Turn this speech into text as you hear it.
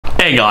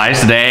Hey guys,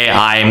 today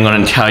I'm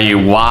going to tell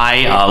you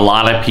why a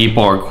lot of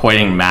people are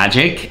quitting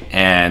Magic,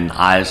 and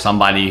as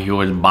somebody who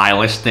is buy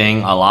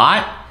listing a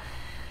lot,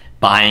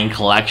 buying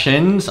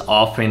collections,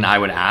 often I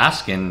would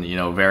ask, and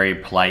very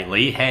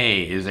politely,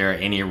 hey, is there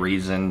any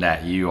reason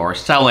that you are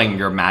selling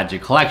your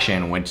Magic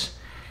collection? Which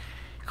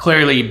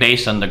clearly,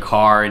 based on the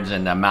cards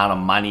and the amount of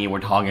money we're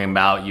talking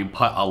about, you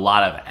put a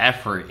lot of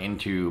effort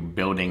into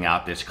building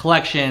out this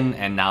collection,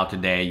 and now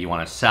today you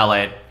want to sell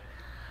it.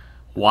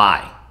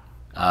 Why?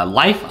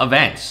 Life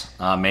events.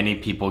 Many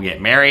people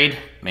get married,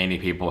 many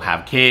people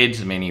have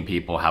kids, many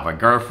people have a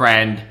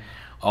girlfriend.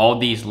 All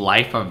these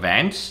life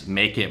events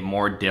make it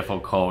more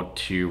difficult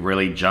to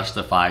really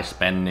justify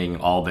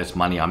spending all this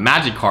money on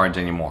Magic cards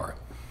anymore.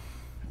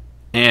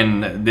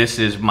 And this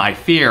is my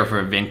fear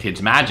for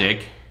vintage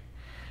Magic.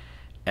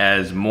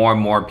 As more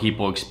and more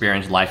people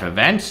experience life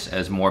events,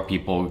 as more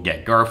people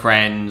get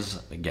girlfriends,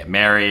 get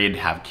married,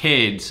 have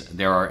kids,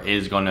 there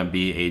is going to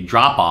be a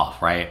drop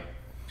off, right?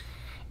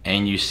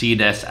 And you see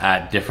this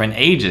at different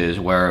ages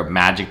where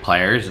Magic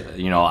players,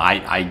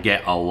 I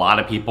get a lot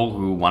of people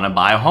who want to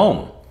buy a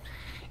home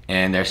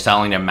and they're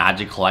selling their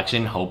Magic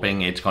collection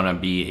hoping it's going to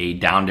be a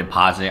down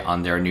deposit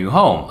on their new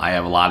home. I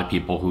have a lot of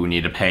people who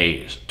need to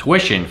pay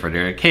tuition for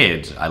their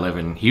kids. I live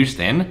in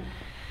Houston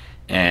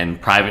and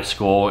private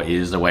school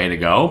is the way to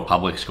go.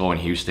 Public school in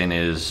Houston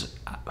is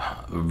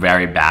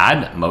very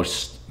bad.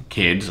 Most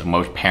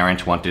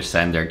parents want to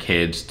send their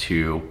kids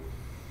to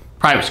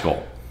private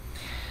school.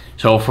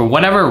 So for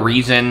whatever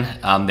reason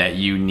that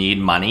you need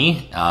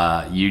money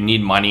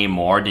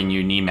more than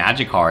you need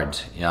Magic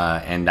cards.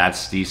 And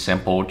that's the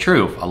simple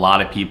truth. A lot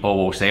of people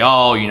will say,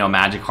 oh,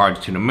 Magic cards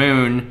to the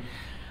moon.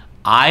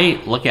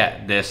 I look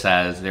at this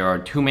as there are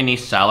too many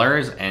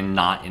sellers and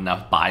not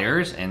enough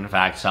buyers. In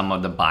fact, some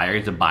of the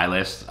buyers, the buy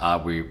list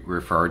we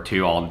refer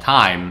to all the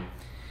time,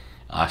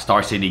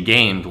 Star City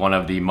Games, one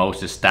of the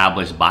most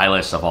established buy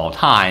lists of all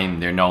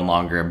time, they're no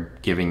longer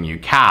giving you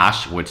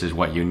cash, which is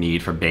what you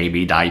need for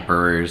baby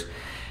diapers,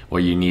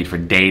 what you need for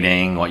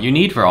dating, what you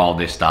need for all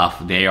this stuff.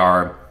 They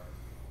are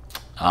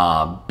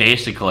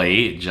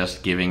basically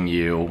just giving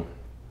you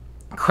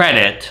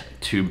credit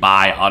to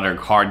buy other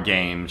card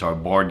games or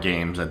board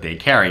games that they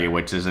carry,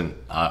 which isn't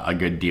a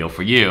good deal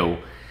for you.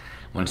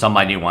 When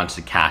somebody wants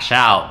to cash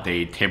out,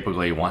 they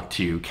typically want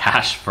to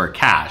cash for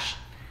cash.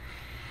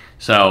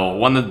 So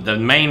one of the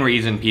main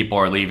reason people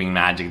are leaving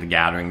Magic the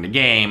Gathering, the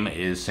game,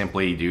 is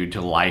simply due to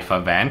life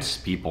events.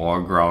 People are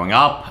growing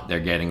up,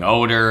 they're getting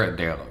older,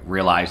 they're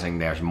realizing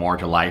there's more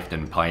to life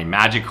than playing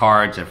Magic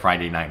cards at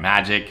Friday Night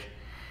Magic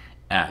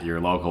at your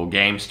local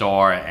game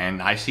store.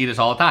 And I see this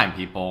all the time.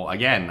 People,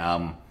 again,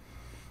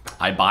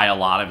 I buy a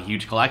lot of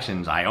huge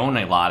collections. I own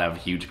a lot of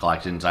huge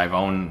collections. I've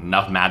owned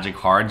enough Magic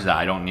cards that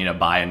I don't need to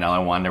buy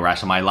another one the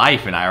rest of my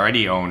life. And I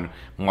already own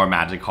more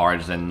Magic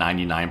cards than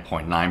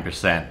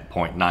 99.9%,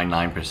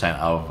 0.99%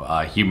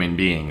 of human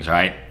beings,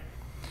 right?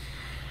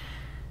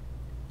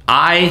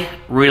 I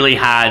really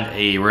had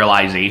a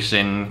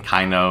realization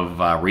kind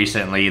of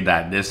recently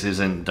that this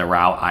isn't the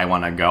route I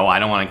want to go. I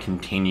don't want to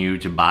continue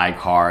to buy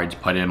cards,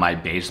 put it in my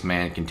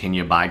basement,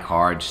 continue to buy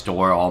cards,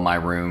 store all my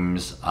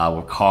rooms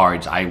with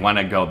cards. I want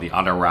to go the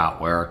other route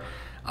where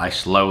I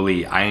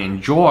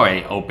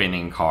enjoy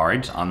opening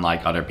cards,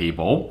 unlike other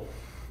people.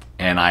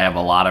 And I have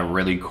a lot of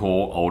really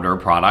cool older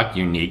product,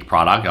 unique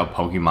product of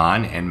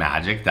Pokemon and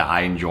Magic that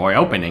I enjoy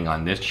opening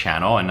on this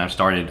channel. And I've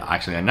started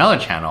actually another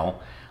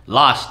channel,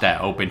 Lost,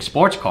 that opens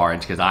sports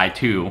cards, because I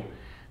too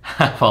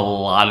have a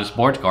lot of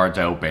sports cards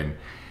open.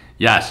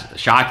 Yes,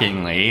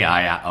 shockingly,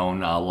 I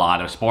own a lot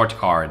of sports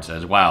cards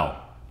as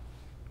well.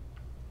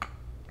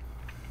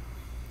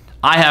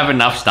 I have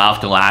enough stuff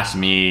to last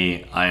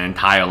me an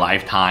entire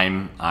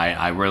lifetime.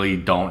 I really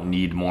don't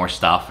need more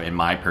stuff in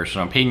my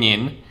personal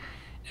opinion.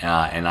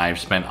 And I've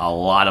spent a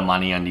lot of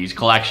money on these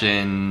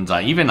collections,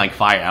 even like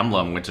Fire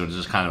Emblem, which was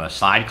just kind of a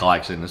side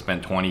collection. I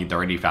spent $20,000,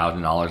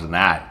 $30,000 on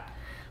that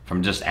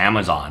from just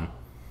Amazon.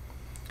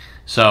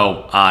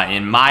 So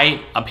in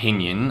my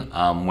opinion,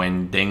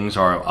 when things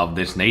are of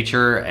this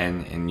nature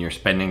and you're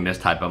spending this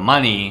type of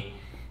money,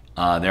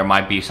 there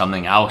might be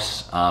something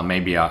else,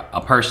 maybe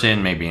a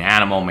person, maybe an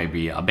animal,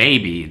 maybe a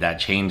baby, that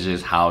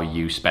changes how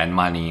you spend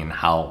money and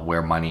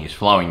where money is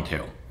flowing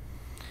to.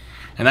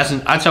 And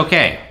that's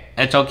okay.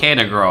 It's okay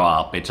to grow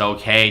up. It's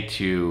okay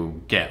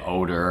to get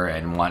older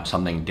and want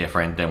something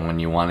different than when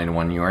you wanted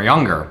when you were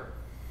younger.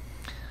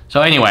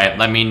 So anyway,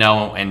 let me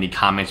know in the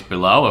comments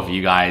below if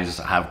you guys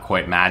have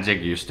quit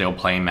Magic, you're still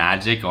playing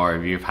Magic, or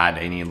if you've had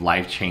any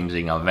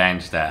life-changing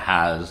events that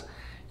has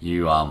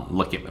you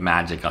look at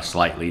Magic a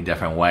slightly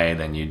different way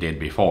than you did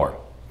before.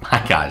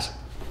 Bye guys.